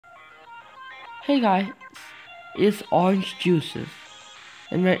Hey guys, it's Orange Juices,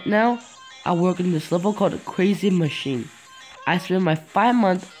 and right now I work in this level called the CrAzY machine. I spent my 5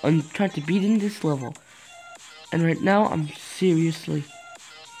 months on trying to beat in this level, and right now I'm serious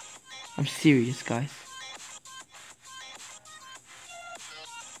guys.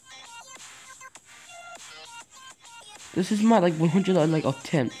 This is my 100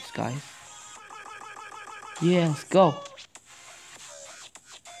 attempts, guys. Yeah, let's go.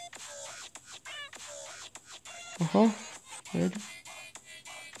 Good.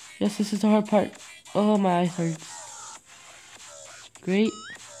 Yes, this is the hard part. Oh, my eyes hurts. Great.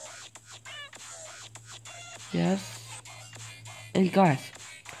 Yes. And guys,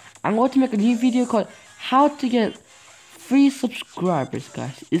 I'm going to make a new video called how to get free subscribers,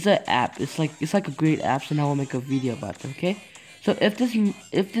 guys. It's an app. It's like a great app, and I will make a video about it, okay? So if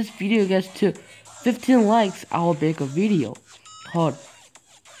this video gets to 15 likes, I will make a video called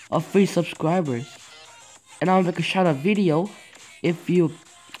of free subscribers. And I'll make a shout out video if you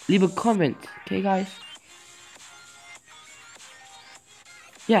leave a comment, okay guys?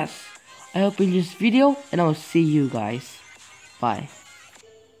 Yes. I hope you enjoyed this video, and I will see you guys. Bye.